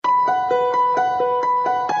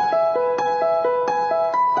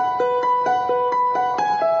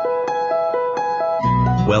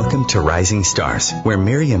Welcome to Rising Stars, where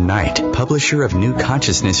Miriam Knight, publisher of New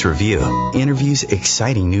Consciousness Review, interviews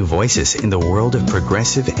exciting new voices in the world of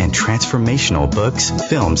progressive and transformational books,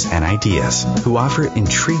 films, and ideas, who offer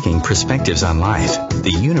intriguing perspectives on life,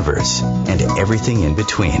 the universe, and everything in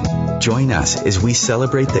between. Join us as we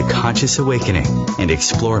celebrate the conscious awakening and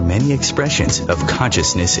explore many expressions of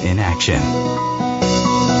consciousness in action.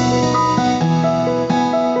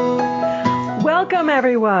 Welcome,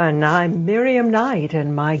 everyone. I'm Miriam Knight,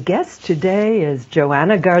 and my guest today is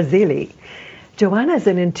Joanna Garzili. Joanna is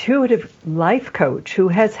an intuitive life coach who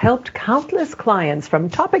has helped countless clients, from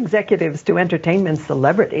top executives to entertainment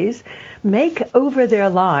celebrities, make over their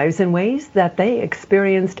lives in ways that they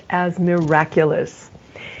experienced as miraculous.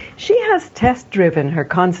 She has test-driven her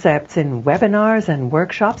concepts in webinars and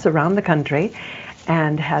workshops around the country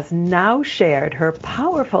and has now shared her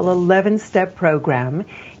powerful 11-step program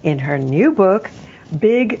in her new book,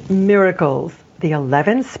 Big Miracles, the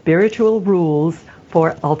 11 Spiritual Rules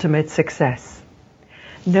for Ultimate Success.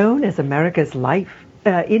 Known as America's life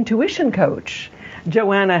intuition coach,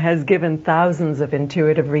 Joanna has given thousands of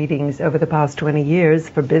intuitive readings over the past 20 years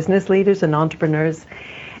for business leaders and entrepreneurs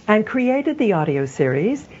and created the audio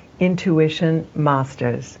series Intuition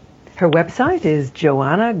Masters. Her website is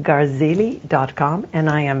joannagarzili.com, and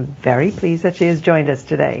I am very pleased that she has joined us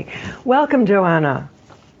today. Welcome, Joanna.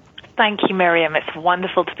 Thank you, Miriam. It's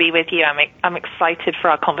wonderful to be with you. I'm excited for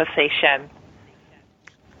our conversation.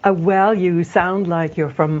 Well, you sound like you're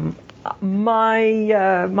from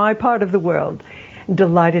my part of the world.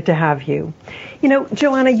 Delighted to have you. You know,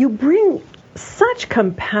 Joanna, you bring such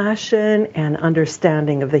compassion and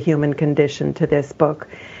understanding of the human condition to this book.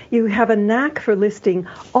 You have a knack for listing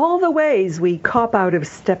all the ways we cop out of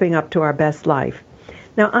stepping up to our best life.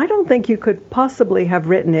 Now, I don't think you could possibly have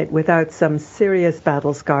written it without some serious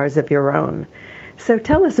battle scars of your own. So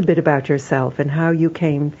tell us a bit about yourself and how you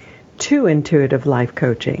came to intuitive life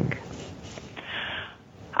coaching.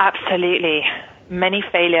 Absolutely. Many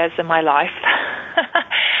failures in my life.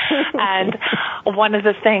 And one of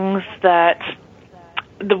the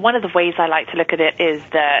ways I like to look at it is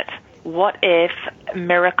that what if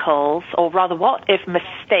miracles, or rather what if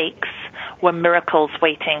mistakes were miracles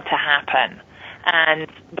waiting to happen? And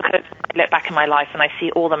because I look back in my life and I see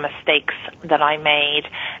all the mistakes that I made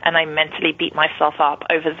and I mentally beat myself up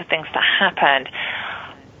over the things that happened,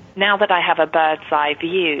 now that I have a bird's eye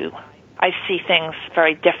view, I see things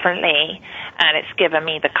very differently, and it's given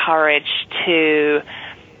me the courage to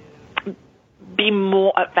be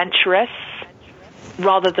more adventurous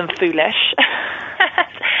rather than foolish,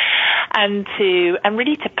 and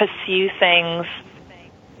really to pursue things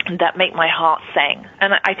that make my heart sing.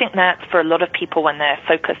 And I think that for a lot of people, when they're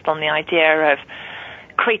focused on the idea of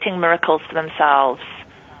creating miracles for themselves,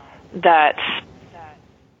 that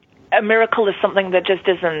a miracle is something that just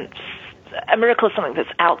isn't, a miracle is something that's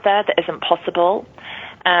out there that isn't possible.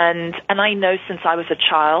 And I know since I was a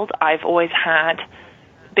child, I've always had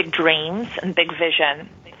big dreams and big vision.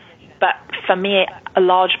 But for me, a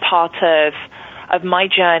large part of my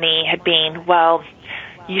journey had been, well,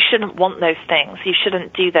 you shouldn't want those things. You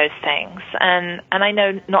shouldn't do those things. And I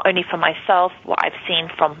know not only for myself, what I've seen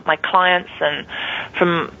from my clients and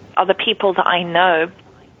from other people that I know,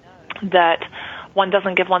 that one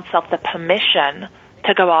doesn't give oneself the permission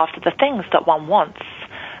to go after the things that one wants.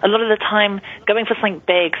 A lot of the time, going for something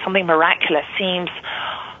big, something miraculous seems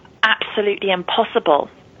absolutely impossible.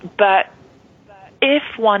 But if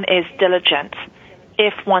one is diligent,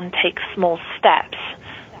 if one takes small steps,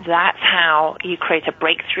 that's how you create a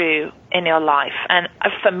breakthrough in your life. And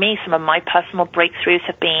for me, some of my personal breakthroughs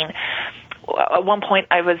have been, at one point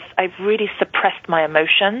I really suppressed my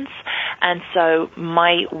emotions, and so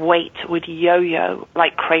my weight would yo-yo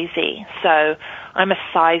like crazy. So I'm a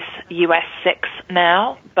size US 6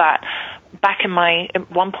 now, but back at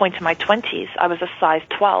one point in my 20s, I was a size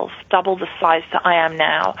 12, double the size that I am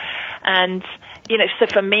now. And so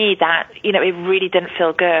for me that, it really didn't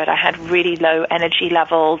feel good. I had really low energy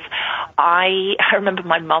levels. I remember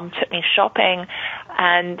my mom took me shopping,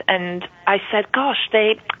 and I said, gosh,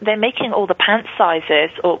 they're making all the pant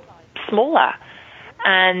sizes or smaller.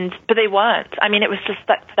 But they weren't. I mean, it was just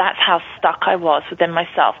that's how stuck I was within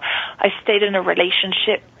myself. I stayed in a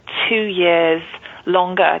relationship 2 years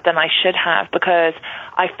longer than I should have because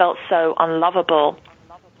I felt so unlovable.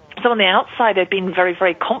 So on the outside, I'd been very,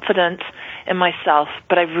 very confident in myself,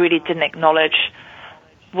 but I really didn't acknowledge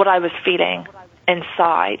what I was feeling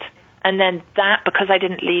inside. And then that, because I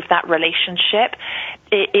didn't leave that relationship,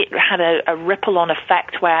 it had a ripple-on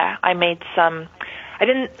effect where I made some... I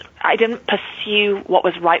didn't pursue what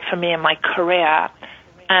was right for me in my career,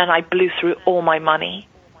 and I blew through all my money.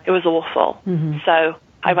 It was awful. Mm-hmm. So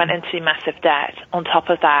I went into massive debt on top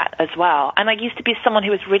of that as well. And I used to be someone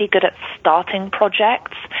who was really good at starting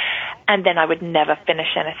projects, and then I would never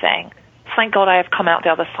finish anything. Thank God I have come out the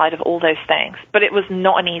other side of all those things. But it was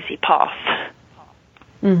not an easy path.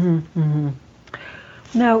 Mm-hmm, mm-hmm.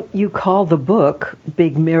 Now, you call the book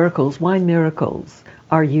Big Miracles. Why miracles?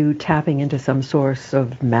 Are you tapping into some source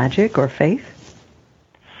of magic or faith?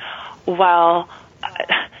 Well,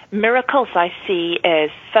 miracles I see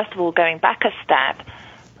is, first of all, going back a step,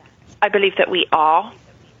 I believe that we are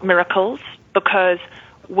miracles because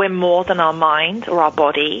we're more than our mind or our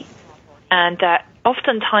body. And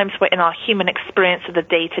oftentimes we're in our human experience of the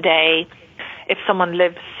day-to-day. If someone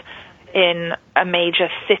lives in a major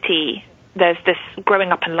city, there's this,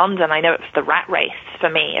 growing up in London, I know it was the rat race for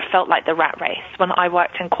me. It felt like the rat race. When I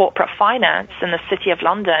worked in corporate finance in the city of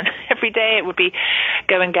London, every day it would be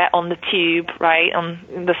go and get on the tube, right, on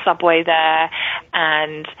the subway there,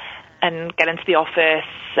 and get into the office,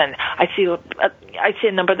 and I see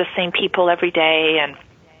a number of the same people every day, and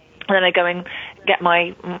then I go and get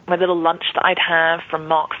my little lunch that I'd have from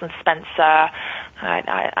Marks and Spencer.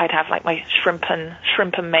 I'd have like my shrimp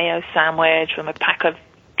and mayo sandwich with my pack of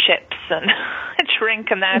chips and a drink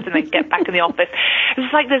and that, and then get back in the office. It was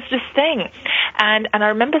like there's this thing. And I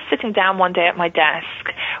remember sitting down one day at my desk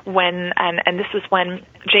when, and this was when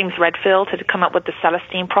James Redfield had come up with the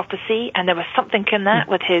Celestine prophecy, and there was something in that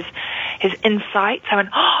with his insights. I went,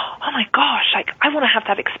 oh my gosh, like I want to have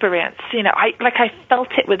that experience. You know, I felt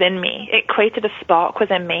it within me. It created a spark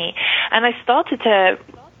within me. And I started to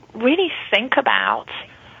really think about,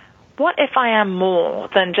 what if I am more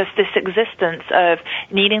than just this existence of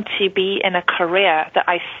needing to be in a career that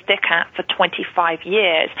I stick at for 25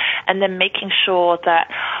 years and then making sure that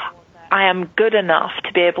I am good enough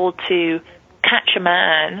to be able to catch a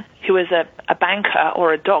man who is a banker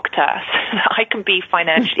or a doctor so that I can be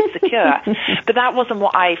financially secure. But that wasn't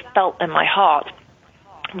what I felt in my heart.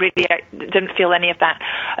 Really, I didn't feel any of that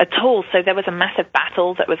at all. So there was a massive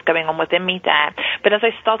battle that was going on within me there. But as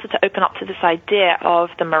I started to open up to this idea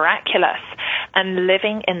of the miraculous and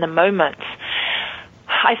living in the moment,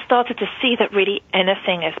 I started to see that really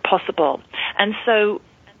anything is possible. And so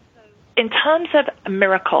in terms of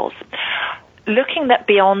miracles, looking that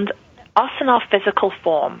beyond us and our physical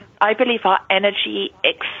form, I believe our energy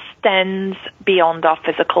extends beyond our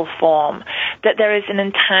physical form, that there is an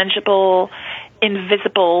intangible,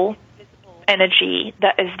 invisible energy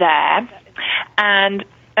that is there, and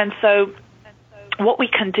so what we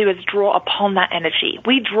can do is draw upon that energy.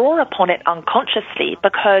 We draw upon it unconsciously,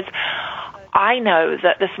 because I know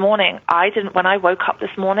that this morning when I woke up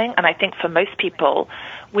this morning, and I think for most people,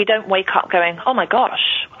 we don't wake up going, oh my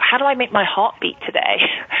gosh, how do I make my heart beat today?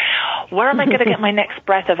 Where am I going to get my next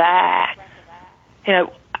breath of air? You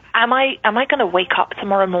know, am I going to wake up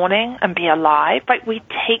tomorrow morning and be alive? Right? We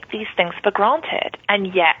take these things for granted.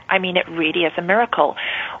 And yet, I mean, it really is a miracle.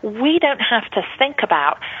 We don't have to think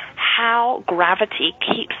about how gravity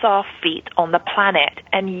keeps our feet on the planet.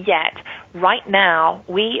 And yet, right now,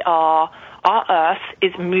 our Earth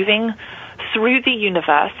is moving through the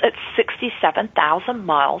universe at 67,000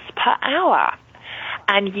 miles per hour.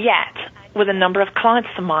 And yet, with a number of clients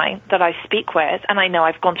of mine that I speak with, and I know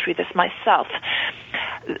I've gone through this myself,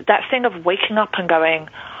 that thing of waking up and going,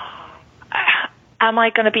 am I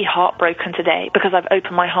going to be heartbroken today because I've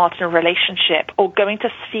opened my heart in a relationship? Or going to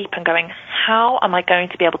sleep and going, how am I going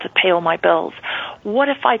to be able to pay all my bills? What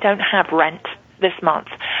if I don't have rent this month?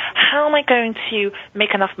 How am I going to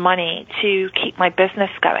make enough money to keep my business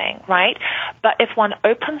going, right? But if one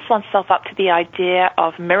opens oneself up to the idea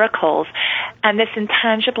of miracles and this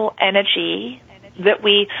intangible energy that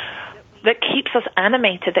keeps us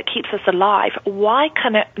animated, that keeps us alive, why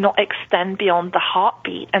can it not extend beyond the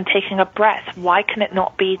heartbeat and taking a breath? Why can it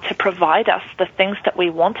not be to provide us the things that we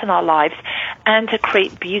want in our lives and to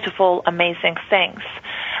create beautiful, amazing things?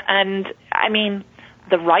 And I mean,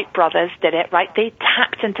 the Wright brothers did it, right? They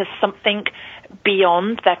tapped into something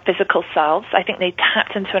beyond their physical selves. I think they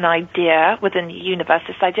tapped into an idea within the universe,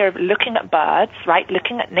 this idea of looking at birds, right?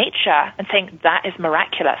 Looking at nature and saying, that is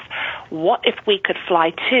miraculous. What if we could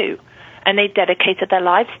fly too? And they dedicated their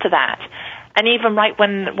lives to that. And even right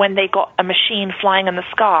when they got a machine flying in the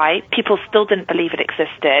sky, people still didn't believe it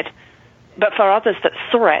existed. But for others that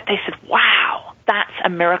saw it, they said, wow, that's a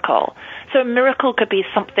miracle. So a miracle could be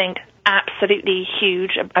something absolutely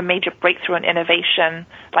huge, a major breakthrough in innovation,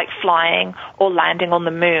 like flying or landing on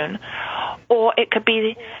the moon. Or it could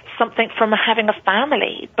be something from having a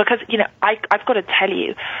family. Because, you know, I've got to tell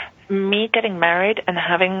you, me getting married and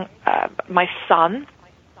having my son,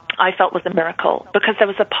 I felt was a miracle, because there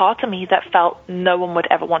was a part of me that felt no one would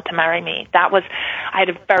ever want to marry me. I had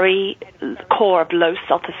a very core of low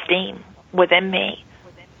self-esteem within me.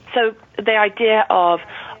 So the idea of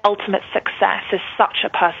ultimate success is such a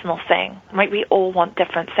personal thing, right? We all want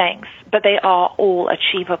different things, but they are all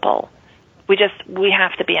achievable. We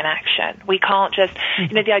have to be in action. We can't just,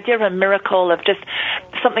 the idea of a miracle, of just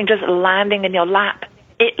something just landing in your lap.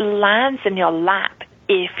 It lands in your lap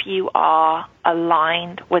if you are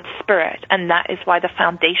aligned with spirit. And that is why the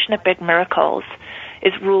foundation of big miracles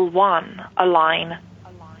is rule 1, align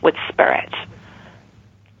with spirit.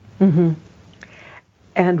 Mm-hmm.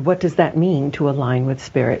 And what does that mean, to align with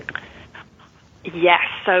spirit? Yes,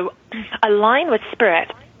 so align with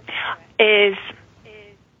spirit is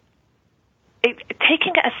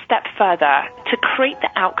taking it a step further to create the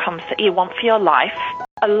outcomes that you want for your life,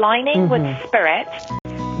 aligning with spirit.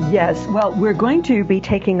 Yes, well, we're going to be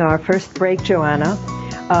taking our first break, Joanna,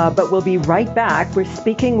 but we'll be right back. We're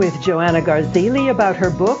speaking with Joanna Garzili about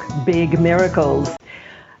her book, Big Miracles.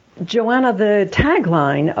 Joanna, the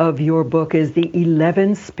tagline of your book is the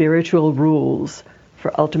 11 spiritual rules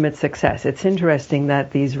for ultimate success. It's interesting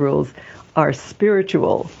that these rules are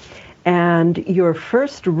spiritual. And your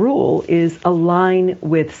first rule is align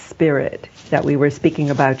with spirit, that we were speaking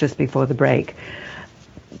about just before the break.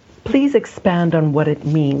 Please expand on what it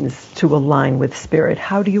means to align with spirit.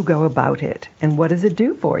 How do you go about it? And what does it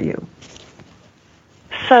do for you?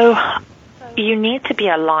 So you need to be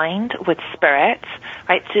aligned with spirit,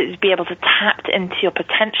 right, to be able to tap into your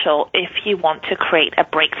potential if you want to create a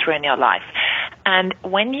breakthrough in your life. And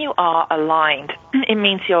when you are aligned, it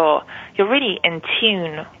means you're really in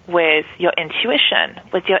tune with your intuition,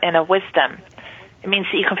 with your inner wisdom. It means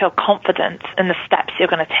that you can feel confident in the steps you're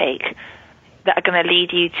going to take that are going to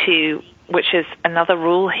lead you to, which is another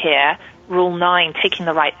rule here, rule 9, taking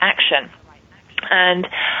the right action. And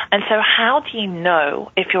so how do you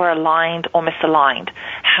know if you're aligned or misaligned?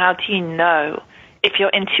 How do you know if your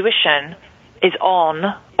intuition is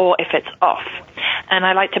on or if it's off? And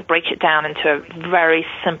I like to break it down into a very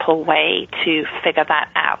simple way to figure that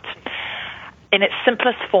out. In its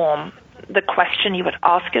simplest form, the question you would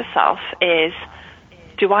ask yourself is,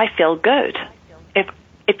 do I feel good?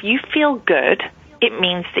 If you feel good, it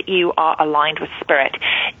means that you are aligned with spirit.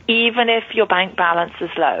 Even if your bank balance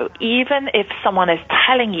is low, even if someone is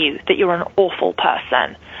telling you that you're an awful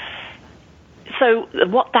person. So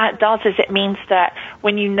what that does is it means that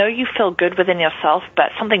when you know you feel good within yourself,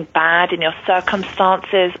 but something bad in your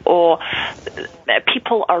circumstances or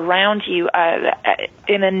people around you are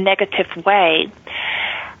in a negative way,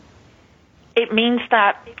 it means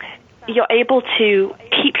that you're able to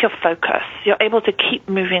keep your focus. You're able to keep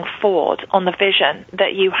moving forward on the vision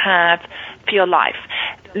that you have for your life.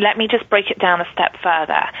 Let me just break it down a step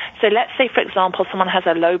further. So let's say, for example, someone has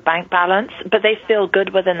a low bank balance, but they feel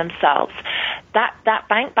good within themselves. That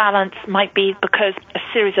bank balance might be because a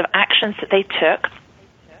series of actions that they took,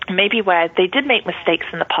 maybe where they did make mistakes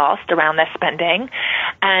in the past around their spending,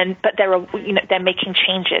 but they're making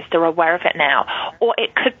changes. They're aware of it now. Or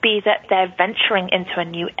it could be that they're venturing into a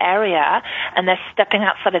new area and they're stepping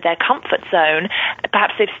outside of their comfort zone.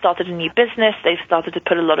 Perhaps they've started a new business. They've started to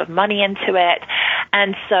put a lot of money into it.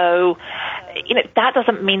 And so, that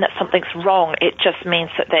doesn't mean that something's wrong. It just means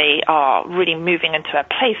that they are really moving into a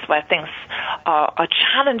place where things are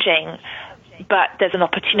challenging, but there's an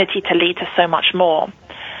opportunity to lead to so much more.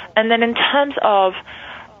 And then in terms of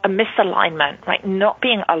a misalignment, right, not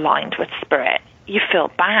being aligned with spirit, you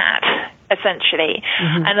feel bad, essentially.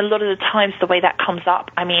 Mm-hmm. And a lot of the times the way that comes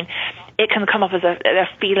up, it can come up as a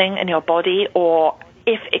feeling in your body, or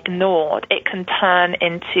if ignored, it can turn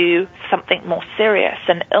into something more serious,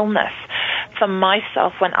 an illness. For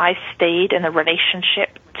myself, when I stayed in a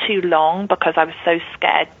relationship too long because I was so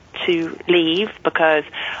scared to leave, because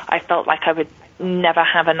I felt like I would never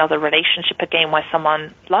have another relationship again where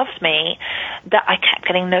someone loved me, that I kept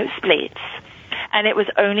getting nosebleeds. And it was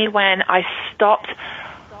only when I stopped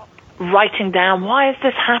writing down, why is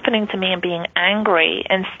this happening to me, and being angry.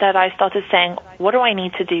 Instead, I started saying, what do I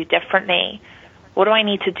need to do differently? What do I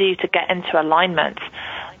need to do to get into alignment?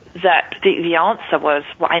 That the answer was,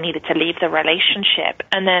 I needed to leave the relationship.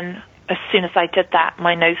 And then as soon as I did that,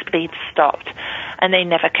 my nosebleeds stopped and they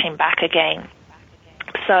never came back again.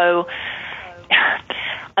 So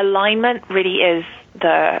alignment really is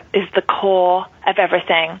the core of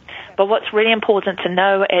everything. But what's really important to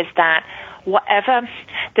know is that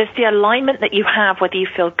there's the alignment that you have, whether you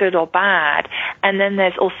feel good or bad, and then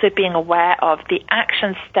there's also being aware of the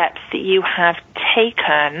action steps that you have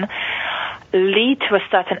taken lead to a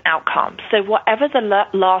certain outcome. So whatever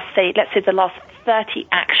let's say the last 30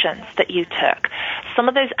 actions that you took. Some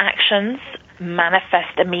of those actions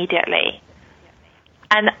manifest immediately,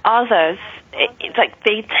 and others, it's like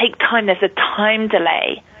they take time. There's a time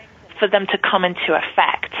delay for them to come into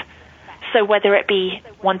effect. So whether it be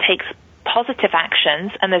one takes positive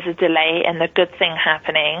actions and there's a delay in the good thing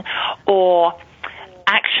happening, or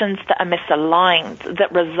actions that are misaligned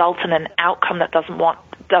that result in an outcome that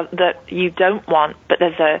you don't want, but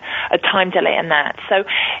there's a time delay in that. So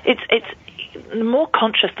it's the more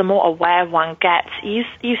conscious, the more aware one gets, you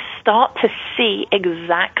start to see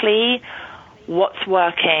exactly what's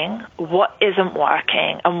working, what isn't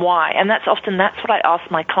working, and why. And that's what I ask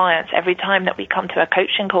my clients every time that we come to a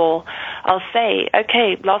coaching call. I'll say,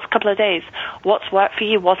 okay, last couple of days, what's worked for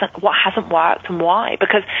you, what hasn't worked, and why?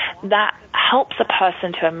 Because that helps a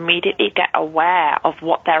person to immediately get aware of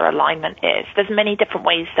what their alignment is. There's many different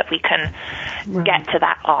ways that we can get to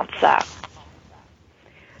that answer.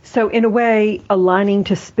 So in a way, aligning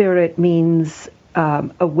to spirit means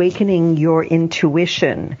awakening your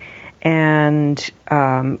intuition and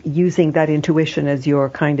using that intuition as your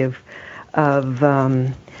kind of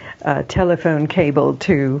telephone cable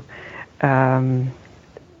to a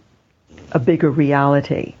bigger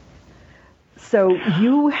reality. So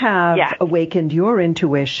you have awakened your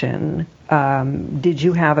intuition. Did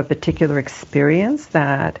you have a particular experience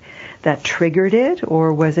that triggered it,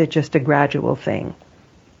 or was it just a gradual thing?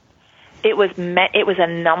 It was a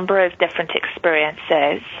number of different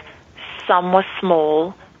experiences. Some were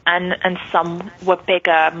small, and some were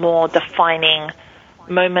bigger, more defining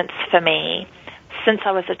moments for me. Since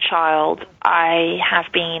I was a child, I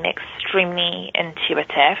have been extremely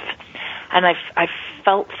intuitive, and I've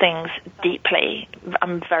felt things deeply.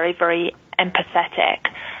 I'm very, very empathetic,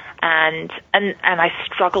 and I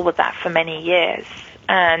struggle with that for many years.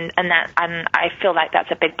 And I feel like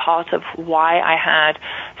that's a big part of why I had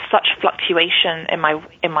such fluctuation in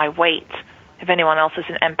my weight. If anyone else is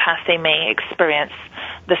an empath, they may experience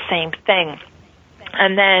the same thing.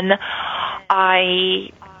 And then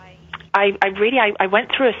I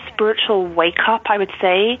went through a spiritual wake up, I would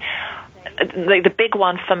say. The big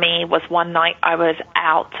one for me was one night I was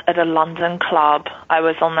out at a London club. I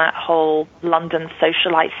was on that whole London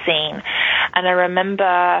socialite scene, and I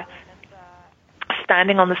remember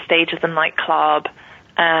standing on the stage of the nightclub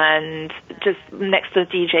and just next to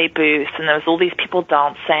the DJ booth, and there was all these people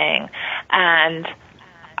dancing, and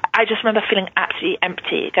I just remember feeling absolutely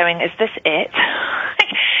empty, going, is this it?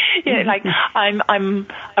 Like I'm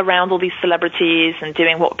around all these celebrities and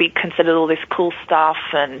doing what would be considered all this cool stuff,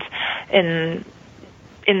 and in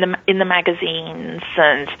the magazines,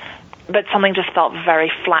 but something just felt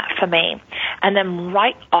very flat for me. And then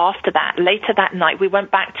right after that, later that night, we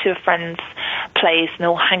went back to a friend's place and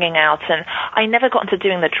all hanging out. And I never got into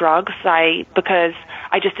doing the drugs because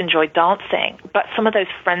I just enjoyed dancing. But some of those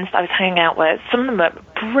friends I was hanging out with, some of them were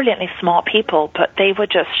brilliantly smart people, but they were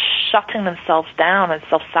just shutting themselves down and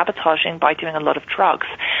self-sabotaging by doing a lot of drugs.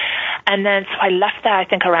 And then so I left there, I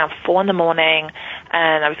think, around 4 a.m,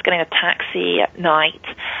 and I was getting a taxi at night.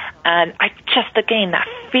 And I just, again, that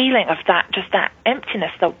feeling of that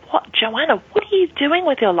emptiness, Joanna, what are you doing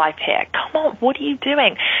with your life here? Come on, what are you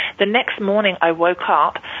doing? The next morning I woke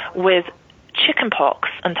up with chickenpox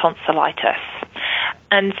and tonsillitis.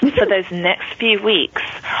 And for those next few weeks,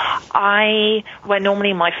 where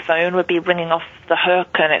normally my phone would be ringing off the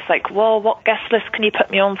hook, and it's like, well, what guest list can you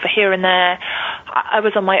put me on for here and there? I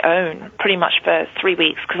was on my own pretty much for 3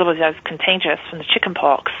 weeks because obviously I was contagious from the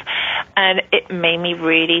chickenpox. And it made me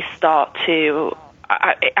really start to,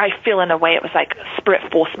 I feel in a way it was like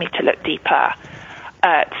spirit forced me to look deeper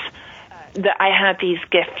at that I had these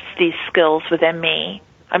gifts, these skills within me.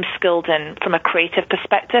 I'm skilled from a creative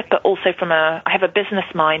perspective, but also I have a business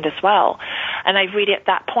mind as well. And I really, at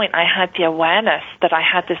that point, I had the awareness that I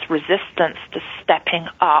had this resistance to stepping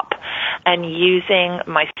up and using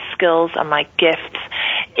my skills and my gifts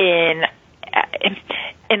in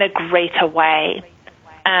a greater way.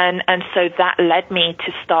 And so that led me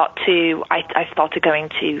to I started going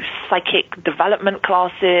to psychic development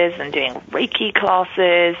classes and doing Reiki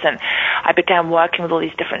classes, and I began working with all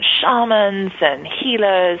these different shamans and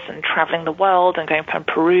healers and traveling the world and going from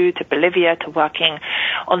Peru to Bolivia to working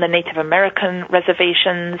on the Native American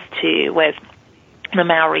reservations with the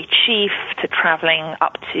Maori chief to traveling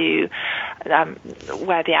up to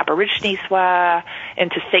where the Aborigines were,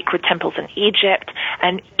 into sacred temples in Egypt,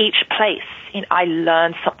 and each place, I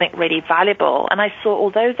learned something really valuable. And I saw,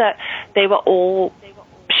 although that they were all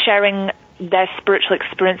sharing their spiritual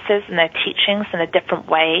experiences and their teachings in a different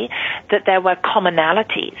way, that there were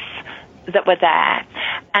commonalities that were there.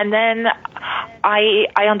 And then I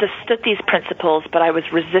understood these principles, but I was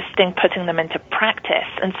resisting putting them into practice.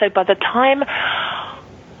 And so by the time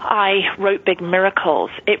I wrote Big Miracles,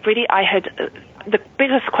 the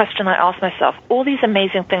biggest question I asked myself, all these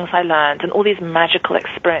amazing things I learned and all these magical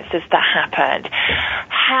experiences that happened,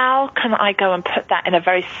 how can I go and put that in a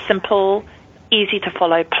very simple, easy to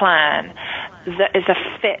follow plan that is a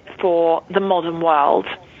fit for the modern world,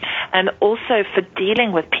 and also for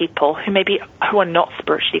dealing with people who are not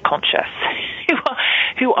spiritually conscious,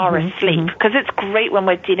 who are asleep. Because it's great when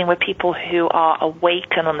we're dealing with people who are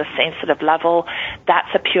awake and on the same sort of level. That's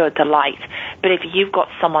a pure delight. But if you've got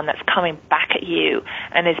someone that's coming back at you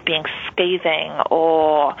and is being scathing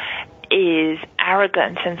or is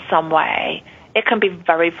arrogant in some way, it can be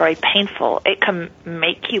very, very painful. It can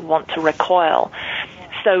make you want to recoil.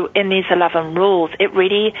 So in these 11 rules, it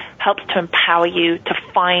really helps to empower you to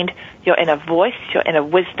find your inner voice, your inner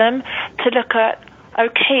wisdom, to look at,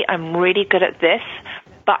 okay, I'm really good at this,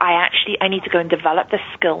 but I need to go and develop this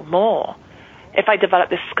skill more. If I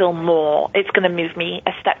develop this skill more, it's going to move me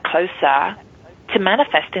a step closer to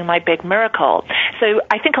manifesting my big miracle. So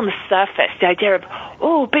I think on the surface, the idea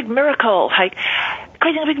of, big miracle, like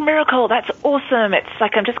creating a big miracle, that's awesome. It's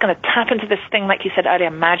like I'm just going to tap into this thing, like you said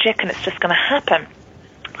earlier, magic, and it's just going to happen.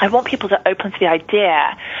 I want people to open to the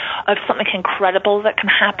idea of something incredible that can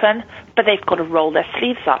happen, but they've got to roll their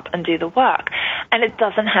sleeves up and do the work. And it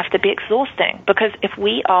doesn't have to be exhausting, because if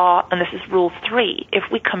we are, and this is rule 3, if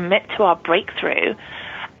we commit to our breakthrough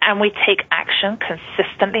and we take action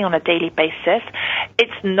consistently on a daily basis,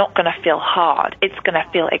 it's not going to feel hard. It's going to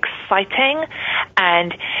feel exciting,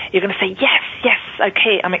 and you're going to say, yes,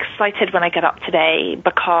 okay, I'm excited when I get up today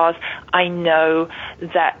because I know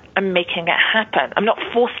that I'm making it happen. I'm not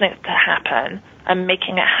forcing it to happen. I'm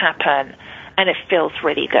making it happen, and it feels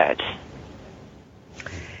really good.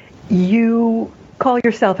 You call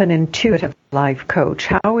yourself an intuitive life coach.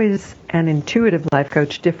 How is an intuitive life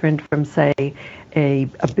coach different from, say, a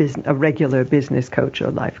regular business coach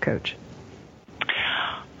or life coach?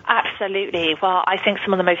 Absolutely. Well, I think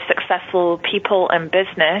some of the most successful people in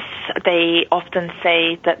business, they often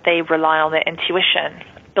say that they rely on their intuition.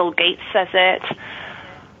 Bill Gates says it.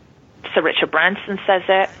 Sir Richard Branson says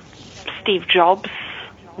it. Steve Jobs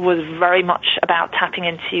was very much about tapping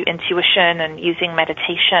into intuition and using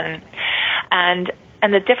meditation. And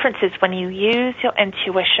the difference is when you use your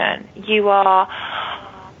intuition,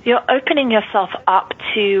 you're opening yourself up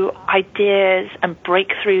to ideas and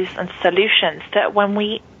breakthroughs and solutions that when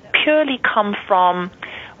we purely come from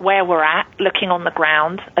where we're at, looking on the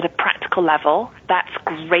ground at a practical level, that's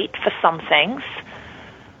great for some things,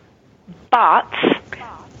 but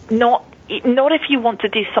not if you want to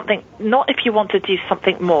do something, not if you want to do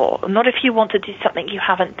something more, not if you want to do something you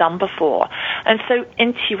haven't done before. And so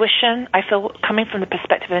intuition, I feel, coming from the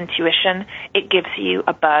perspective of intuition, it gives you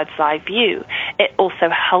a bird's eye view. It also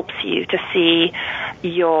helps you to see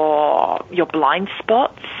your blind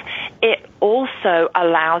spots. It also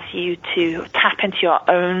allows you to tap into your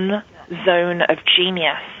own zone of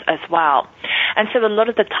genius as well. And so a lot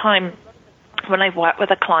of the time when I work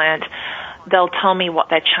with a client, they'll tell me what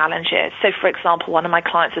their challenge is. So, for example, one of my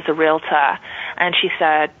clients is a realtor, and she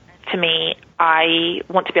said to me, I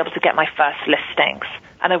want to be able to get my first listings,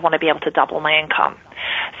 and I want to be able to double my income.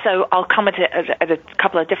 So I'll come at it at a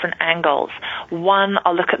couple of different angles. One,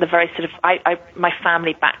 I'll look at the very sort of, my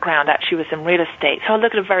family background actually was in real estate, so I'll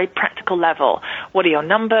look at a very practical level. What are your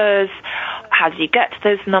numbers? How do you get to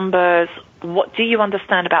those numbers? What do you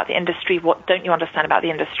understand about the industry? What don't you understand about the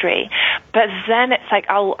industry? But then it's like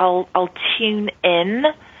I'll tune in,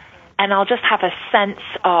 and I'll just have a sense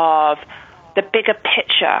of the bigger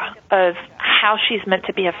picture of how she's meant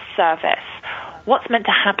to be of service, what's meant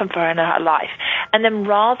to happen for her in her life. And then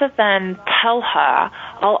rather than tell her,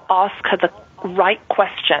 I'll ask her the right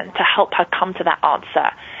question to help her come to that answer.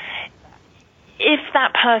 If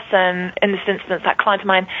that person, in this instance, that client of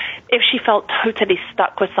mine, if she felt totally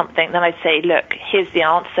stuck with something, then I'd say, look, here's the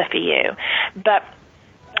answer for you. But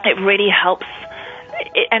it really helps,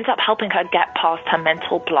 it ends up helping her get past her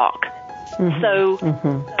mental block. So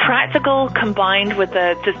practical combined with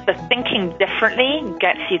the thinking differently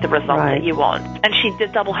gets you the result that you want. And she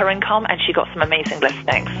did double her income, and she got some amazing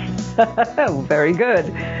listings. Very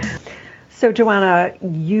good. So, Joanna,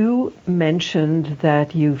 you mentioned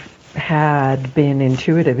that you've had been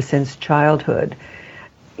intuitive since childhood.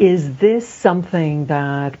 Is this something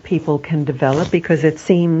that people can develop? Because it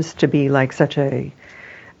seems to be like such a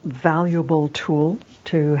valuable tool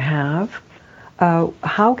to have.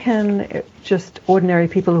 How can just ordinary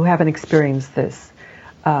people who haven't experienced this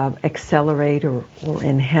accelerate or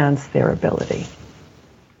enhance their ability?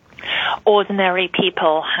 Ordinary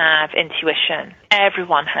people have intuition.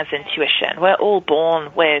 Everyone has intuition. We're all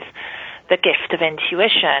born with the gift of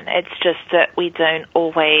intuition. It's just that we don't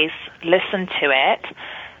always listen to it,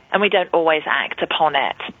 and we don't always act upon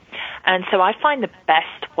it. And so I find the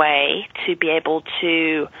best way to be able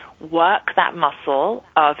to work that muscle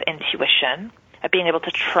of intuition, of being able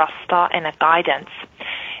to trust our inner guidance,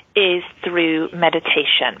 is through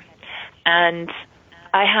meditation. And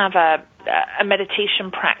I have a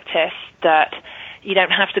meditation practice that you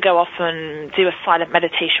don't have to go off and do a silent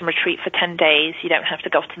meditation retreat for 10 days. You don't have to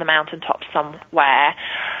go off to the mountaintop somewhere.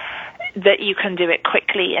 That you can do it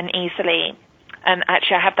quickly and easily. And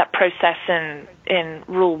actually, I have that process in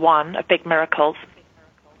Rule 1 of Big Miracles.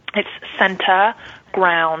 It's center,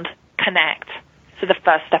 ground, connect. So the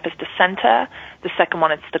first step is to center, the second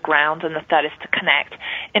one is to ground, and the third is to connect.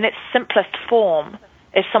 In its simplest form,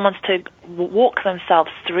 if someone's to walk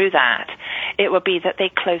themselves through that, it would be that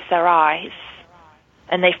they close their eyes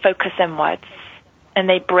and they focus inwards and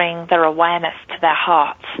they bring their awareness to their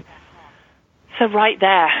heart. So right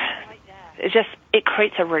there, it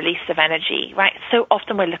creates a release of energy, right? So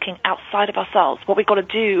often we're looking outside of ourselves, what we've got to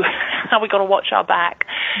do, how we've got to watch our back,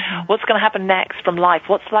 what's going to happen next from life,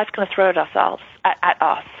 what's life going to throw at ourselves, at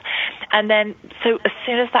us. And then, so as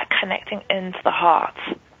soon as that connecting into the heart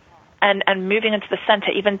and moving into the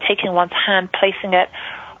center, even taking one's hand, placing it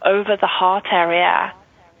over the heart area,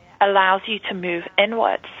 allows you to move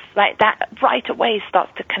inwards. Like that right away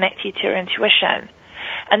starts to connect you to your intuition.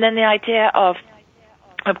 And then the idea of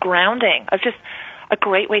grounding, of just a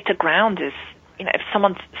great way to ground is, if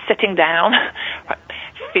someone's sitting down,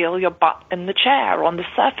 feel your butt in the chair or on the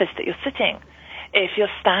surface that you're sitting. If you're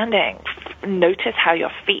standing, notice how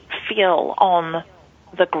your feet feel on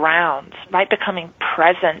the ground, right? Becoming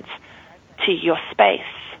present to your space.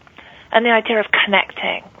 And the idea of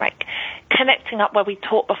connecting, right? Connecting up where we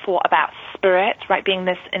talked before about spirit, right? Being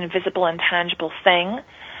this invisible, intangible thing.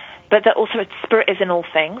 But that also spirit is in all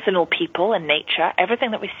things, in all people, in nature,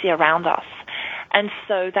 everything that we see around us. And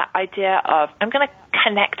so that idea of, I'm going to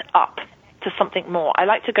connect up to something more. I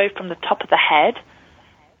like to go from the top of the head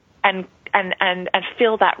and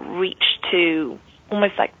feel that reach to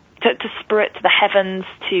almost like to spirit, to the heavens,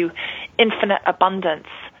 to infinite abundance.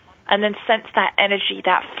 And then sense that energy,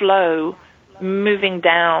 that flow moving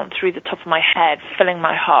down through the top of my head, filling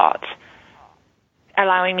my heart,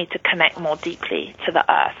 allowing me to connect more deeply to the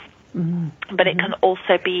earth. Mm-hmm. But it can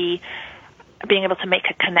also be being able to make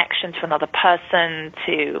a connection to another person,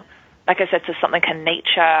 to, like I said, to something in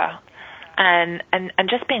nature, and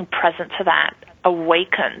just being present to that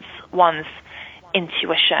awakens one's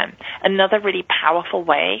intuition. Another really powerful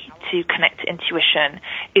way to connect to intuition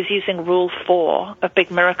is using Rule 4 of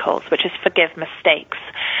Big Miracles, which is forgive mistakes.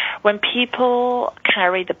 When people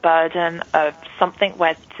carry the burden of something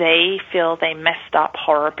where they feel they messed up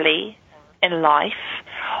horribly in life,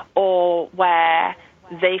 or where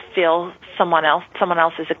they feel someone else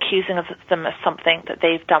is accusing of them of something that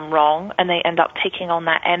they've done wrong, and they end up taking on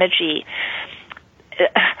that energy,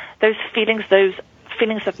 those feelings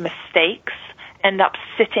of mistakes end up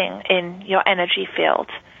sitting in your energy field.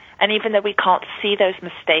 And even though we can't see those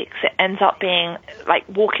mistakes, it ends up being like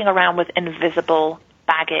walking around with invisible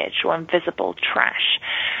baggage or invisible trash.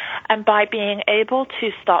 And by being able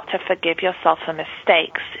to start to forgive yourself for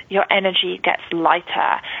mistakes, your energy gets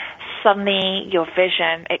lighter. Suddenly your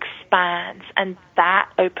vision expands, and that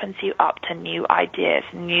opens you up to new ideas,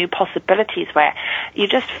 new possibilities where you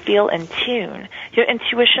just feel in tune. Your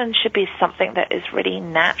intuition should be something that is really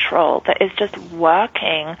natural, that is just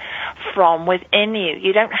working from within you.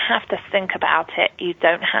 You don't have to think about it. You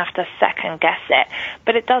don't have to second guess it.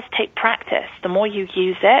 But it does take practice. The more you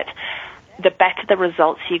use it, the better the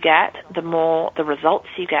results you get, the more the results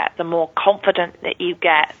you get, the more confident that you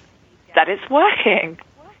get that it's working.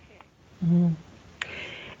 Mm.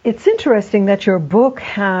 It's interesting that your book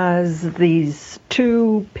has these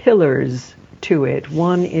two pillars to it.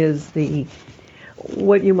 One is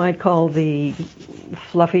what you might call the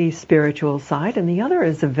fluffy spiritual side, and the other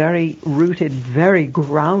is a very rooted, very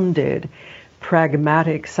grounded,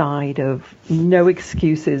 pragmatic side of no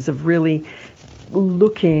excuses, of really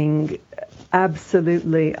looking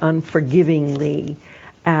absolutely unforgivingly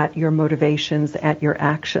at your motivations, at your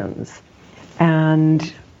actions,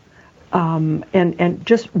 and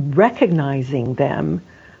just recognizing them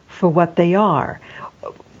for what they are.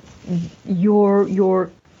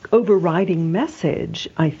 Your overriding message,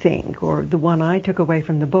 I think, or the one I took away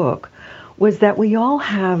from the book, was that we all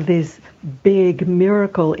have this big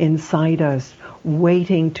miracle inside us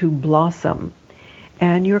waiting to blossom.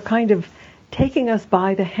 And you're kind of taking us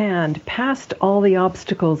by the hand past all the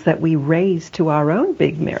obstacles that we raise to our own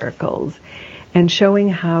big miracles and showing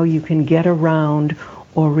how you can get around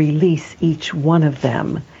or release each one of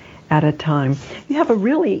them at a time. You have a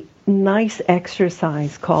really nice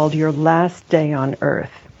exercise called Your Last Day on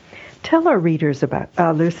Earth. Tell our readers about,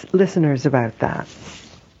 listeners about that.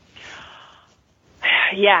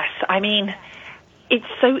 Yes, I mean, it's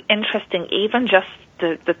so interesting, even just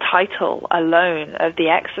the title alone of the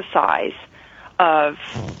exercise of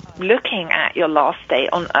looking at your last day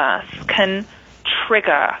on Earth can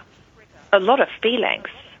trigger a lot of feelings,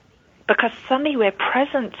 because suddenly we're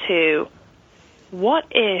present to, what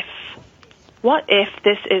if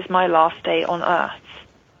this is my last day on Earth?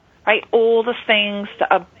 Right? All the things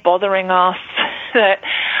that are bothering us, that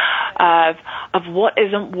of what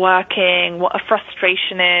isn't working, what a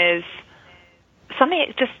frustration is. Suddenly,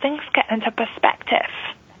 it just things get into perspective.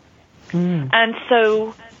 And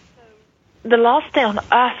so, the last day on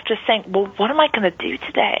Earth, just saying, well, what am I going to do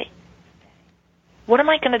today? What am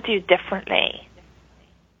I going to do differently?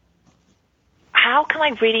 How can I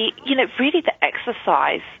really, really the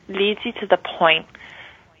exercise leads you to the point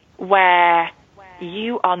where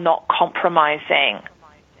you are not compromising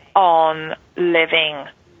on living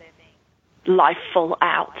life full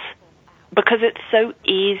out, because it's so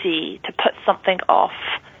easy to put something off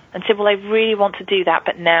and say, well, I really want to do that,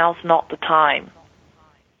 but now's not the time.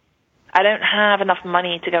 I don't have enough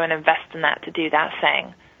money to go and invest in that to do that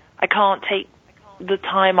thing. I can't take the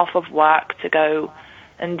time off of work to go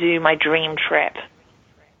and do my dream trip.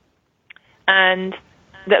 And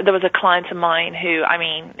there was a client of mine who,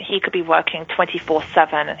 he could be working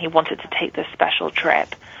 24/7 and he wanted to take this special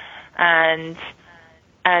trip. And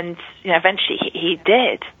eventually he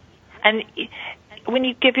did. And when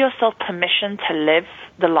you give yourself permission to live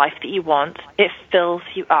the life that you want, it fills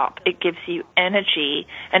you up. It gives you energy,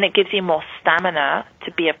 and it gives you more stamina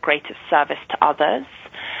to be of greater service to others,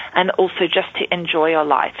 and also just to enjoy your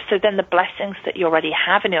life. So then the blessings that you already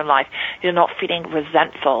have in your life, you're not feeling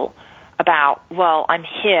resentful about, well, I'm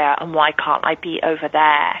here, and why can't I be over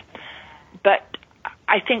there? But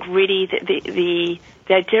I think really the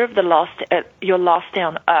idea of your last day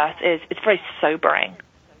on Earth it's very sobering.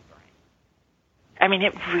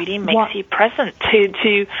 It really makes you present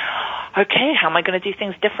to, okay, how am I going to do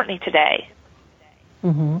things differently today?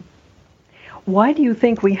 Mm-hmm. Why do you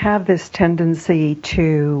think we have this tendency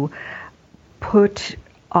to put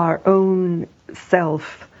our own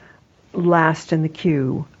self last in the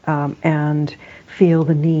queue and feel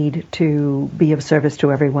the need to be of service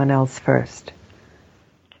to everyone else first?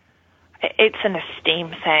 It's an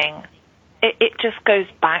esteem thing. It just goes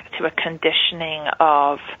back to a conditioning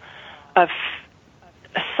of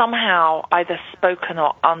somehow either spoken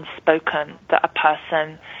or unspoken that a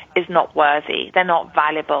person is not worthy, they're not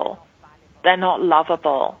valuable, they're not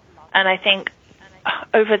lovable. And I think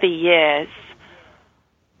over the years,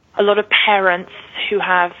 a lot of parents who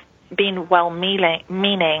have been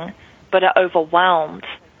well-meaning but are overwhelmed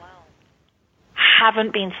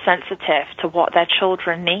haven't been sensitive to what their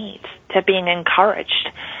children need, to being encouraged.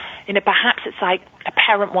 Perhaps it's like a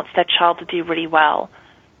parent wants their child to do really well,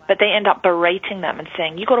 but they end up berating them and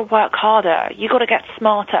saying, you got to work harder, you got to get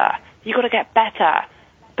smarter, you got to get better.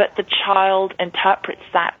 But the child interprets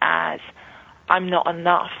that as, I'm not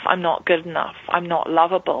enough, I'm not good enough, I'm not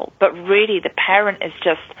lovable. But really the parent is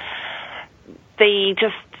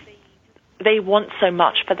they want so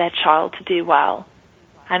much for their child to do well.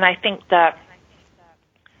 And I think that,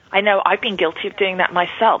 I know I've been guilty of doing that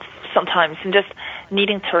myself sometimes, and just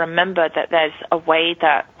needing to remember that there's a way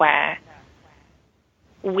where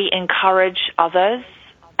we encourage others,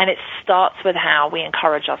 and it starts with how we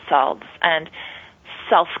encourage ourselves. And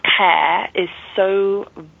self-care is so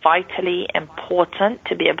vitally important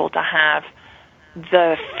to be able to have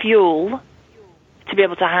the fuel, to be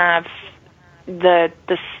able to have the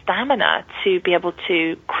stamina to be able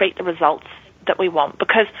to create the results that we want.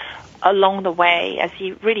 Because along the way, as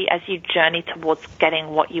you journey towards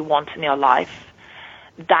getting what you want in your life,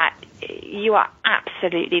 that you are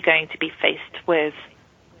absolutely going to be faced with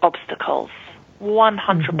obstacles, 100%.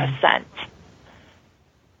 Mm-hmm.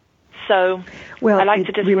 So, well, I like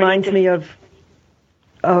to just reminds me of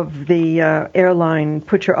the airline,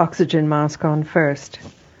 put your oxygen mask on first.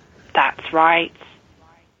 That's right.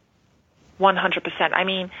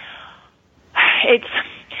 100%.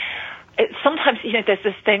 It's sometimes, there's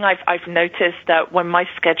this thing I've noticed that when my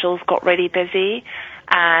schedules got really busy,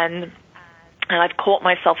 and I've caught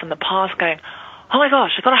myself in the past going, oh my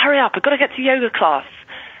gosh, I've got to hurry up, I've got to get to yoga class.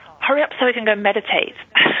 Hurry up so I can go meditate.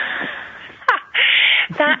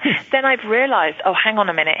 Then I've realized, oh, hang on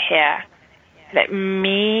a minute here. Let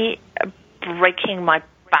me breaking my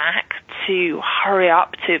back to hurry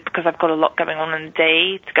up because I've got a lot going on in the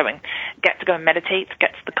day to go and meditate, to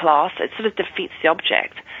get to the class. It sort of defeats the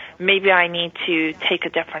object. Maybe I need to take a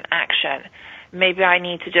different action. Maybe I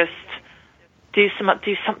need to just do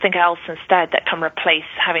something else instead that can replace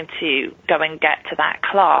having to go and get to that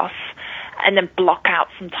class, and then block out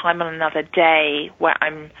some time on another day where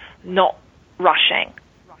I'm not rushing.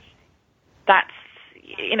 That's,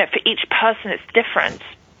 for each person it's different,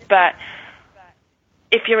 but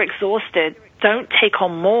if you're exhausted, don't take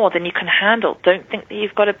on more than you can handle. Don't think that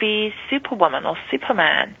you've got to be Superwoman or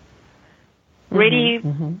Superman. Really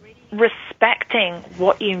respecting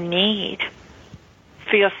what you need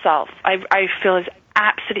for yourself, I feel is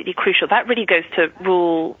absolutely crucial. That really goes to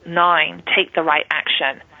rule 9, take the right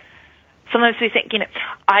action. Sometimes we think,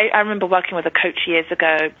 I remember working with a coach years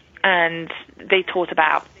ago, and they taught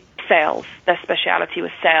about sales. Their speciality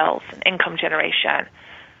was sales and income generation.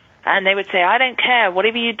 And they would say, I don't care,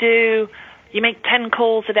 whatever you do, you make 10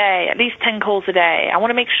 calls a day, at least 10 calls a day. I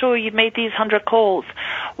want to make sure you've made these 100 calls.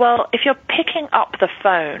 Well, if you're picking up the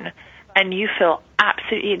phone and you feel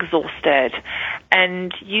absolutely exhausted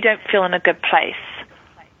and you don't feel in a good place,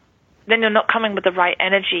 then you're not coming with the right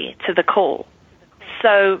energy to the call.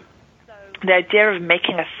 So the idea of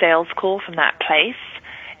making a sales call from that place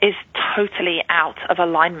is totally out of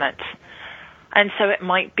alignment. And so it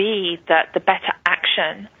might be that the better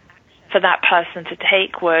action for that person to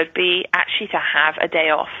take would be actually to have a day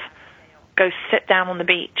off. Go sit down on the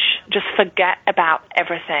beach. Just forget about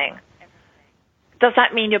everything. Does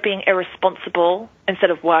that mean you're being irresponsible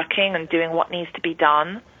instead of working and doing what needs to be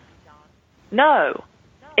done? No.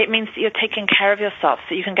 It means that you're taking care of yourself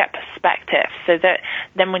so you can get perspective, so that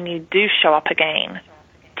then when you do show up again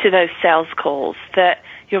to those sales calls, that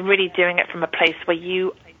you're really doing it from a place where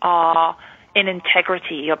you are in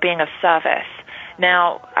integrity, you're being of service.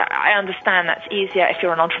 Now, I understand that's easier if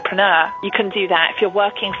you're an entrepreneur. You can do that. If you're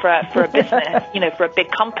working for a business, for a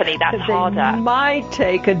big company, that's harder. They might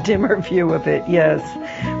take a dimmer view of it, yes.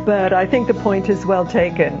 But I think the point is well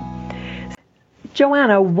taken.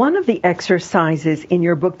 Joanna, one of the exercises in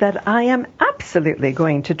your book that I am absolutely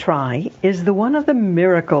going to try is the one of the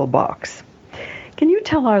miracle box. Can you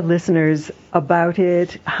tell our listeners about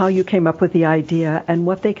it, how you came up with the idea, and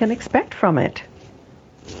what they can expect from it?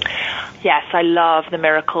 Yes, I love the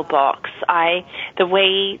miracle box. The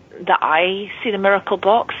way that I see the miracle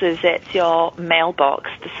box is it's your mailbox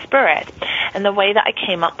to spirit. And the way that I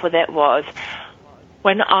came up with it was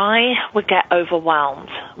when I would get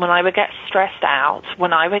overwhelmed, when I would get stressed out,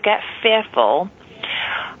 when I would get fearful,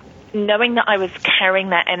 knowing that I was carrying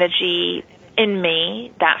that energy in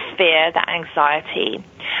me, that fear, that anxiety,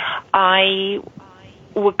 I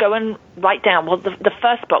would go and write down, the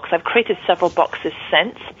first box, I've created several boxes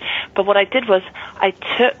since, but what I did was I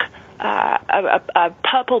took a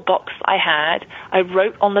purple box I had, I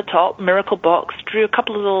wrote on the top, miracle box, drew a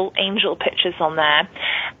couple of little angel pictures on there,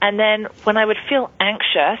 and then when I would feel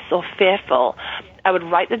anxious or fearful, I would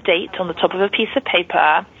write the date on the top of a piece of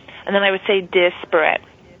paper, and then I would say, Dear Spirit,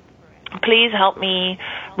 please help me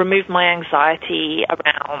remove my anxiety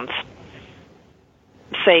around,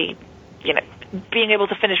 say, being able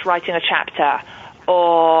to finish writing a chapter,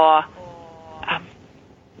 or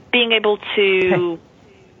being able to,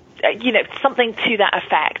 something to that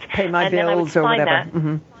effect. Pay my bills or whatever.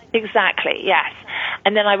 Mm-hmm. Exactly, yes.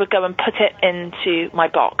 And then I would go and put it into my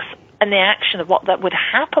box. And the action of what that would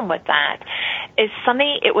happen with that is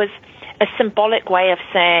suddenly it was a symbolic way of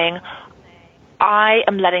saying, I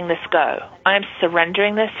am letting this go. I am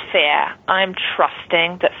surrendering this fear. I am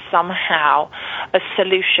trusting that somehow a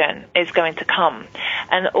solution is going to come.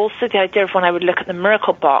 And also the idea of when I would look at the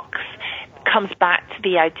miracle box comes back to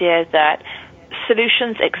the idea that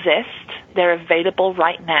solutions exist. They're available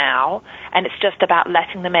right now. And it's just about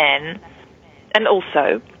letting them in. And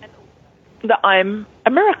also that I'm a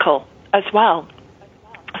miracle as well.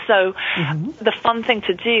 So the fun thing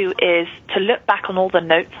to do is to look back on all the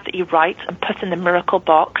notes that you write and put in the miracle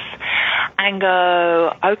box and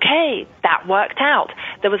go, okay, that worked out.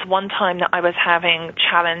 There was one time that I was having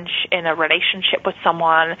challenge in a relationship with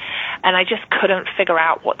someone and I just couldn't figure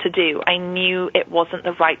out what to do. I knew it wasn't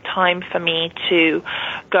the right time for me to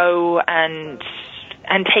go and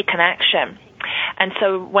take an action. And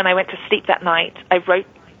so when I went to sleep that night, I wrote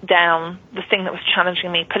down the thing that was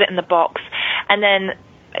challenging me, put it in the box, and then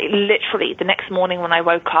literally the next morning when I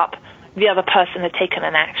woke up, the other person had taken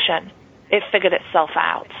an action. It figured itself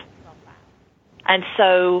out. And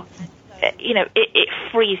so, it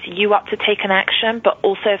frees you up to take an action, but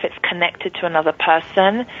also if it's connected to another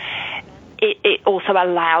person, it also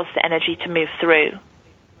allows the energy to move through.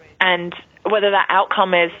 And whether that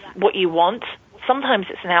outcome is what you want. Sometimes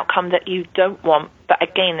it's an outcome that you don't want, but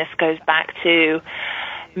again, this goes back to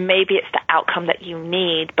maybe it's the outcome that you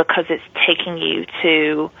need because it's taking you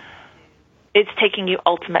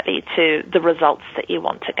ultimately to the results that you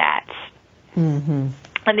want to get. Mm-hmm.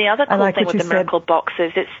 And the other cool thing with the Miracle Box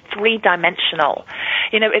is it's 3-dimensional.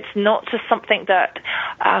 It's not just something that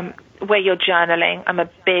where you're journaling. I'm a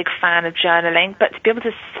big fan of journaling, but to be able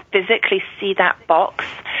to physically see that box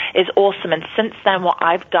is awesome. And since then, what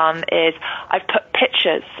I've done is I've put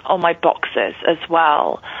pictures on my boxes as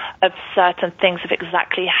well of certain things of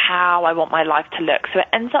exactly how I want my life to look. So it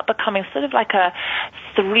ends up becoming sort of like a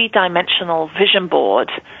 3-dimensional vision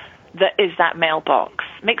board that is that mailbox.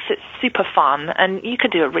 Makes it super fun, and you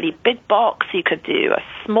could do a really big box, you could do a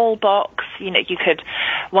small box, you could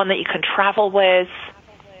one that you can travel with.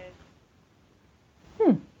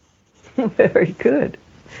 Very good.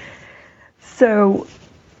 So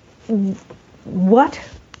what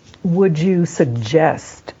would you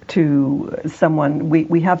suggest to someone?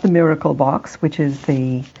 We have the Miracle Box, which is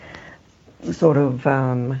the sort of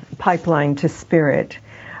pipeline to spirit.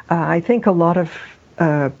 I think a lot of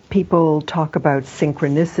people talk about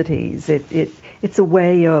synchronicities. It's a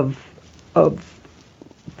way of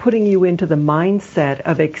putting you into the mindset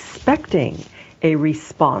of expecting a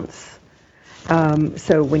response.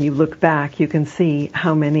 So when you look back, you can see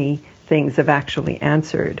how many things have actually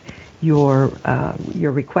answered your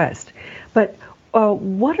request. But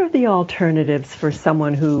what are the alternatives for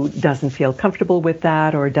someone who doesn't feel comfortable with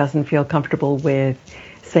that or doesn't feel comfortable with,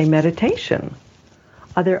 say, meditation?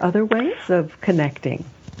 Are there other ways of connecting?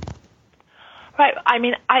 Right. I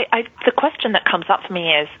mean, the question that comes up for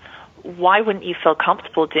me is, why wouldn't you feel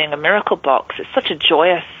comfortable doing a Miracle Box? It's such a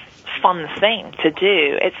joyous, fun thing to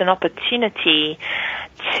do. It's an opportunity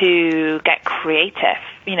to get creative,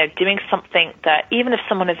 doing something that even if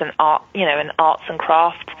someone is an arts and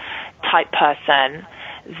craft type person,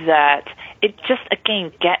 that it just,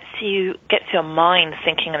 again, gets your mind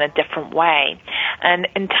thinking in a different way. And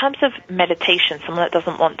in terms of meditation, someone that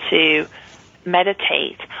doesn't want to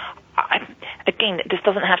meditate, again, this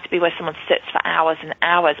doesn't have to be where someone sits for hours and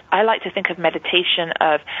hours. I like to think of meditation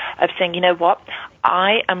of saying, you know what,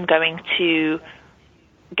 I am going to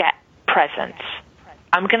get present.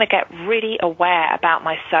 I'm going to get really aware about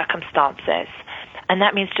my circumstances. And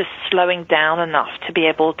that means just slowing down enough to be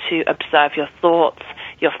able to observe your thoughts,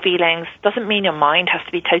 your feelings. Doesn't mean your mind has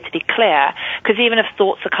to be totally clear, because even if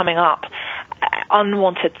thoughts are coming up,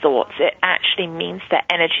 unwanted thoughts, it actually means that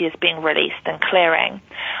energy is being released and clearing.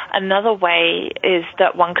 Another way is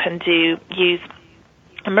that one can use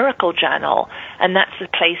a miracle journal, and that's a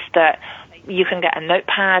place that you can get a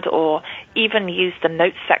notepad or even use the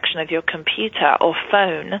notes section of your computer or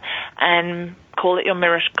phone and call it your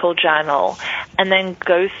miracle journal, and then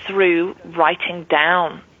go through writing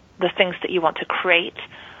down the things that you want to create.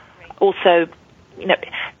 Also,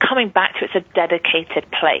 coming back to it's a dedicated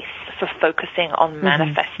place for focusing on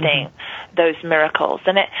manifesting those miracles.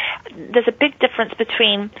 And there's a big difference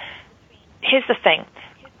between, here's the thing,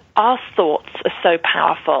 our thoughts are so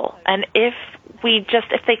powerful, and if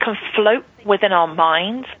they can float within our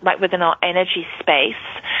mind, like within our energy space,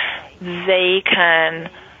 they can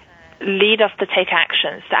lead us to take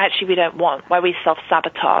actions that actually we don't want, where we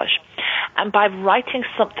self-sabotage. And by writing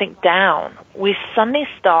something down, we suddenly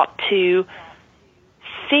start to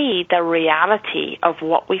see the reality of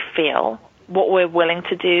what we feel, what we're willing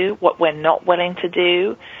to do, what we're not willing to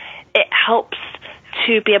do. It helps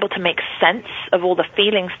to be able to make sense of all the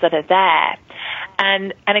feelings that are there.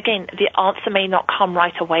 And again, the answer may not come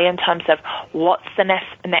right away in terms of what's the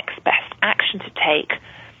next best action to take,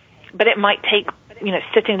 but it might take,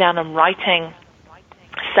 sitting down and writing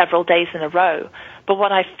several days in a row. But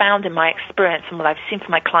what I've found in my experience and what I've seen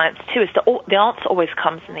from my clients too is that the answer always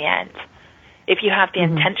comes in the end, if you have the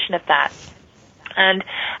intention of that. And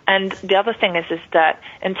the other thing is that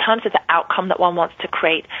in terms of the outcome that one wants to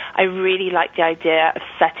create, I really like the idea of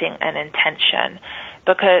setting an intention,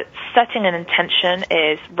 because setting an intention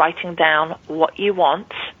is writing down what you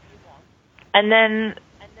want, and then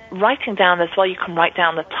writing down as well, you can write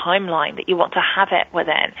down the timeline that you want to have it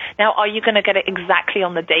within. Now, are you going to get it exactly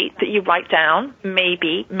on the date that you write down?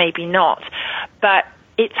 Maybe, maybe not. But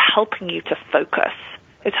it's helping you to focus.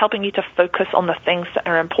 It's helping you to focus on the things that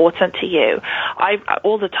are important to you.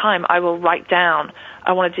 All the time, I will write down,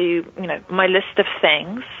 I want to do, my list of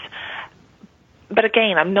things. But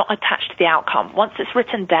again, I'm not attached to the outcome. Once it's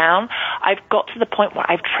written down, I've got to the point where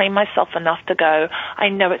I've trained myself enough to go, I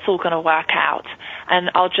know it's all going to work out.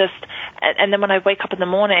 And and then when I wake up in the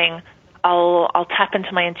morning, I'll tap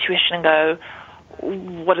into my intuition and go,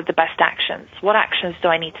 what are the best actions? What actions do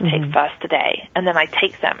I need to take first today? And then I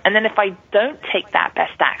take them. And then if I don't take that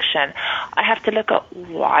best action, I have to look at,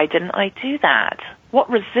 why didn't I do that? What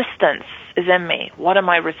resistance is in me? What am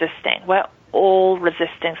I resisting? We're all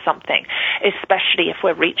resisting something, especially if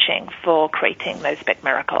we're reaching for creating those big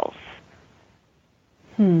miracles.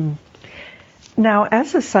 Now,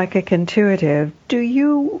 as a psychic intuitive, do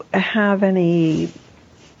you have any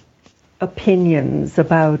opinions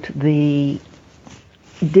about the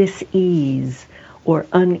dis-ease or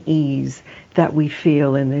unease that we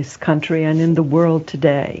feel in this country and in the world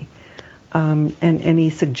today? And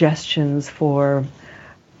any suggestions for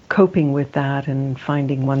coping with that and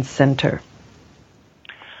finding one's center?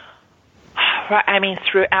 Right. I mean,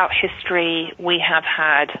 throughout history, we have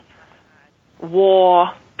had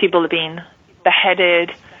war, people have been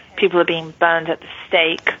beheaded, people are being burned at the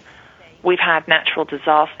stake, we've had natural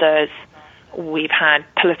disasters, we've had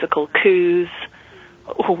political coups,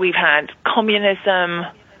 we've had communism,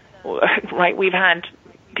 right? We've had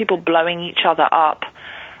people blowing each other up,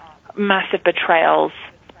 massive betrayals.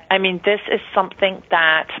 I mean, this is something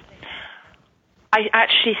that I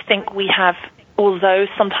actually think we have, although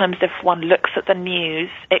sometimes if one looks at the news,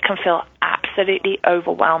 it can feel absolutely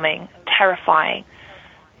overwhelming, terrifying.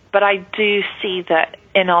 But I do see that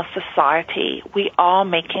in our society, we are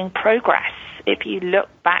making progress. If you look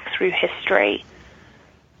back through history,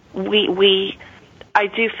 I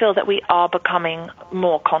do feel that we are becoming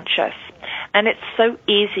more conscious. And it's so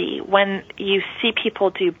easy when you see people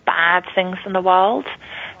do bad things in the world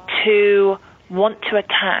to want to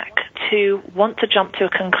attack, to want to jump to a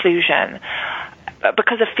conclusion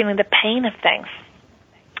because of feeling the pain of things.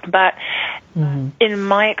 But in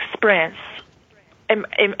my experience,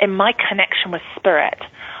 in my connection with spirit,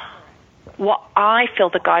 what I feel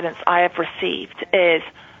the guidance I have received is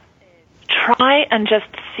try and just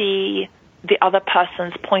see the other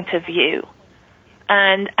person's point of view.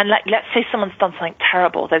 And let's say someone's done something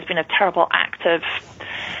terrible. There's been a terrible act of,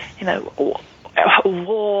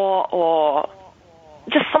 war or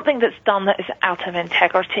just something that's done that is out of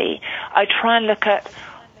integrity. I try and look at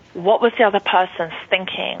what was the other person's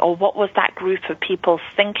thinking, or what was that group of people's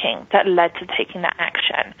thinking that led to taking that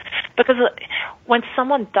action. Because when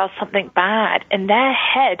someone does something bad, in their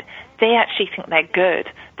head, they actually think they're good.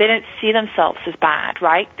 They don't see themselves as bad,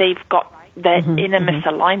 right? They're in a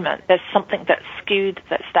misalignment. There's something that's skewed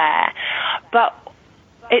that's there. But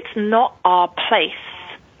it's not our place.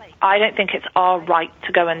 I don't think it's our right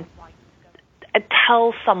to go and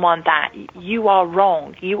tell someone that you are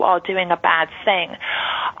wrong, you are doing a bad thing.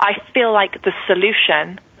 I feel like the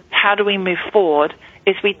solution, how do we move forward,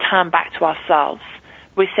 is we turn back to ourselves.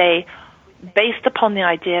 We say, based upon the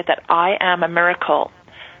idea that I am a miracle,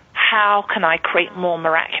 how can I create more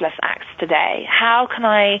miraculous acts today? How can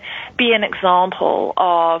I be an example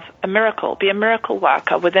of a miracle, be a miracle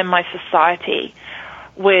worker within my society,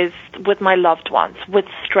 with my loved ones, with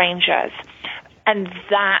strangers? And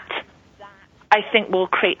that, I think, will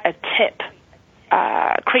create a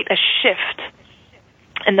shift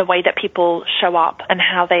in the way that people show up and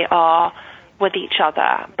how they are with each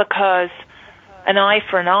other. Because an eye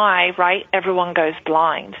for an eye, right? Everyone goes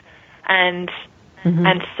blind. And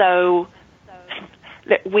so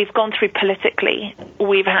we've gone through politically.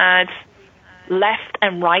 We've had left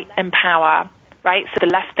and right in power, right? So the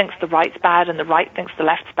left thinks the right's bad and the right thinks the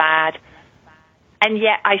left's bad. And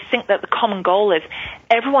yet I think that the common goal is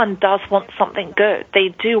everyone does want something good. They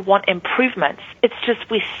do want improvements. It's just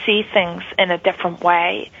we see things in a different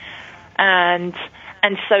way. And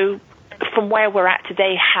so from where we're at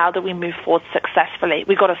today, how do we move forward successfully?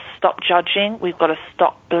 We've got to stop judging. We've got to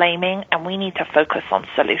stop blaming. And we need to focus on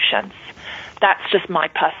solutions. That's just my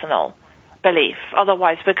personal belief.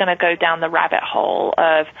 Otherwise, we're going to go down the rabbit hole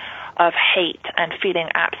of hate and feeling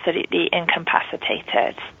absolutely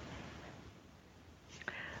incapacitated.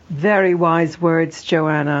 Very wise words,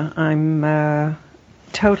 Joanna. I'm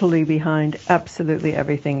totally behind absolutely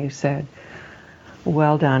everything you said.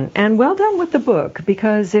 Well done. And well done with the book,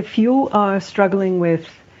 because if you are struggling with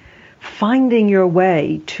finding your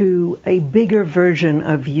way to a bigger version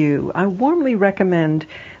of you, I warmly recommend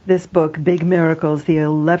this book, Big Miracles, The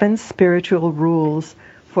 11 Spiritual Rules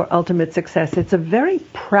for Ultimate Success. It's a very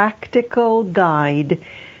practical guide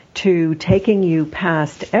to taking you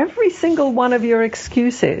past every single one of your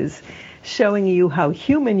excuses, showing you how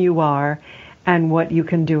human you are and what you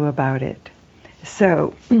can do about it.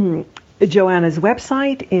 So, Joanna's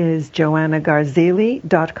website is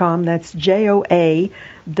joannagarzili.com. That's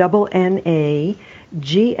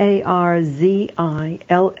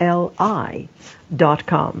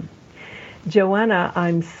JoannaGarzili.com. Joanna,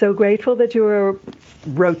 I'm so grateful that you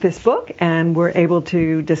wrote this book and were able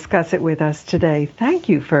to discuss it with us today. Thank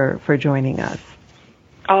you for joining us.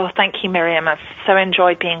 Oh, thank you, Miriam. I've so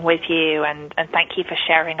enjoyed being with you, and thank you for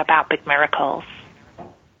sharing about big miracles.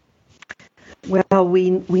 Well, we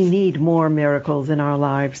need more miracles in our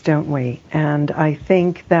lives, don't we? And I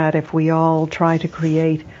think that if we all try to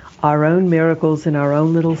create our own miracles in our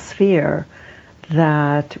own little sphere,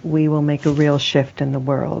 that we will make a real shift in the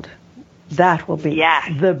world. That will be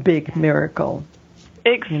the big miracle.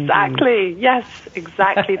 Exactly. Indeed. Yes,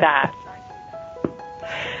 exactly that.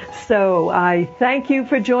 So I thank you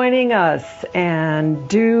for joining us, and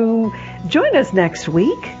do join us next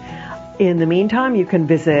week. In the meantime, you can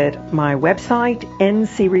visit my website,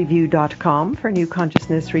 ncreview.com, for New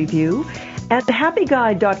Consciousness Review, and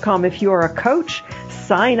happyguide.com. If you're a coach,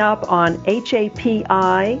 sign up on happiguide.com,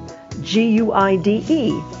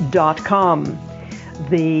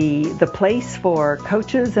 the place for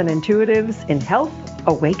coaches and intuitives in health,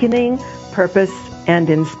 awakening, purpose, and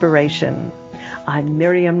inspiration. I'm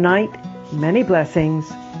Miriam Knight. Many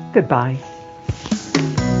blessings. Goodbye.